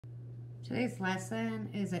Today's lesson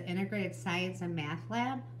is an integrated science and math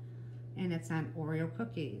lab, and it's on Oreo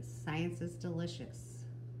cookies. Science is delicious.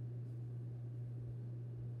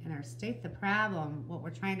 In our state the problem, what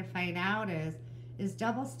we're trying to find out is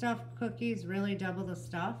double stuffed cookies really double the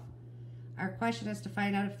stuff? Our question is to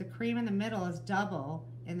find out if the cream in the middle is double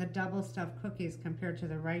in the double stuffed cookies compared to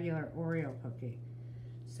the regular Oreo cookie.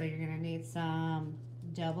 So you're going to need some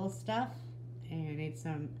double stuff and you need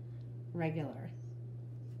some regular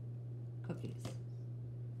cookies.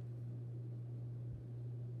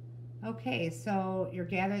 Okay, so you're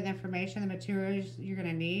gathering the information. The materials you're going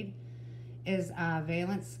to need is a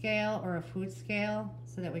valence scale or a food scale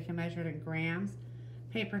so that we can measure it in grams.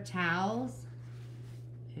 Paper towels,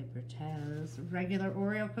 regular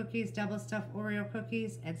Oreo cookies, double stuffed Oreo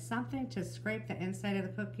cookies, and something to scrape the inside of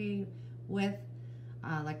the cookie with,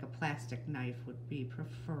 like a plastic knife would be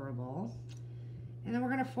preferable. And then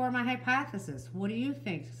we're going to form a hypothesis. What do you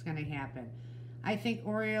think is going to happen? I think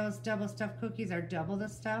Oreo's double stuffed cookies are double the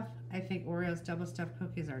stuff. I think Oreo's double stuffed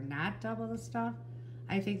cookies are not double the stuff.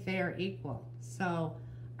 I think they are equal. So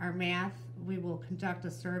our math, we will conduct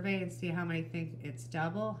a survey and see how many think it's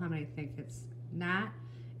double, how many think it's not,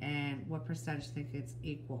 and what percentage think it's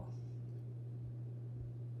equal.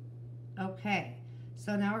 Okay,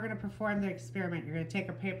 so now we're going to perform the experiment. You're going to take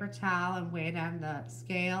a paper towel and weigh it on the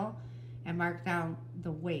scale and mark down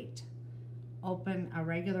the weight. Open a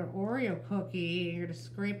regular Oreo cookie. You're going to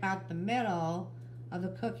scrape out the middle of the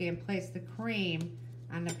cookie and place the cream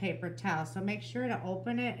on the paper towel. So make sure to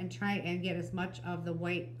open it and try and get as much of the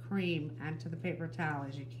white cream onto the paper towel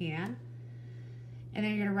as you can. And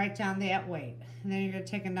then you're going to write down that weight. And then you're going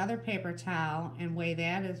to take another paper towel and weigh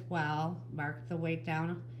that as well. Mark the weight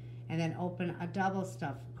down. And then open a double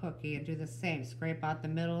stuffed cookie and do the same. Scrape out the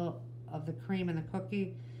middle of the cream in the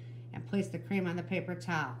cookie and place the cream on the paper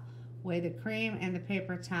towel. Weigh the cream and the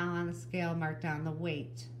paper towel on the scale, mark down the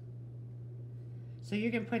weight. So you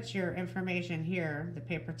can put your information here, the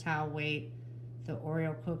paper towel weight, the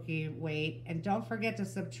Oreo cookie weight, and don't forget to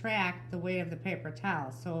subtract the weight of the paper towel.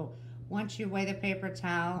 So once you weigh the paper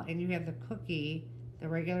towel and you have the cookie, the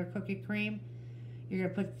regular cookie cream, you're going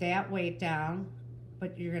to put that weight down,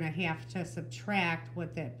 but you're going to have to subtract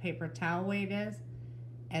what that paper towel weight is,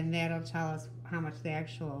 and that'll tell us how much the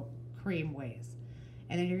actual cream weighs.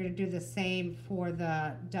 And then you're going to do the same for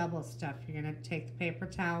the double stuff. You're going to take the paper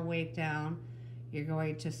towel weight down. You're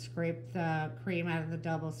going to scrape the cream out of the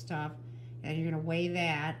double stuff, and you're going to weigh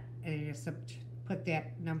that, and you're going to put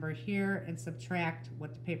that number here and subtract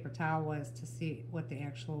what the paper towel was to see what the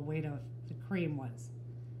actual weight of the cream was.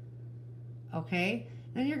 Okay?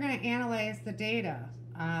 Then you're going to analyze the data.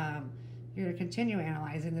 You're going to continue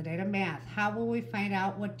analyzing the data. Math. How will we find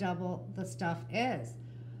out what double the stuff is?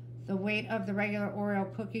 The weight of the regular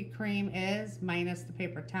Oreo cookie cream is minus the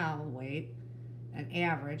paper towel weight, an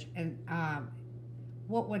average. And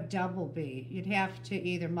what would double be? You'd have to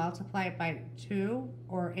either multiply it by 2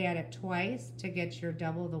 or add it twice to get your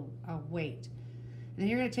double the weight. And then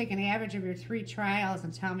you're going to take an average of your 3 trials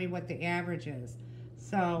and tell me what the average is.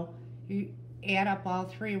 So you add up all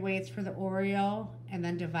 3 weights for the Oreo and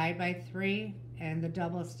then divide by 3. And the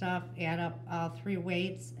double stuff, add up all 3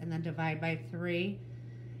 weights and then divide by 3.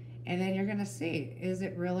 And then you're going to see, is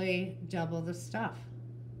it really double the stuff?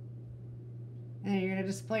 And then you're going to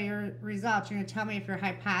display your results. You're going to tell me if your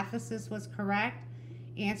hypothesis was correct.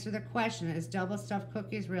 Answer the question, is double stuffed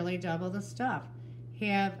cookies really double the stuff?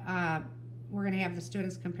 We're going to have the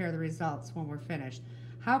students compare the results when we're finished.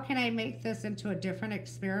 How can I make this into a different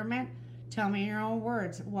experiment? Tell me in your own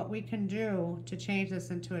words what we can do to change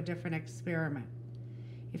this into a different experiment.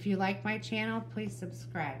 If you like my channel, please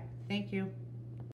subscribe. Thank you.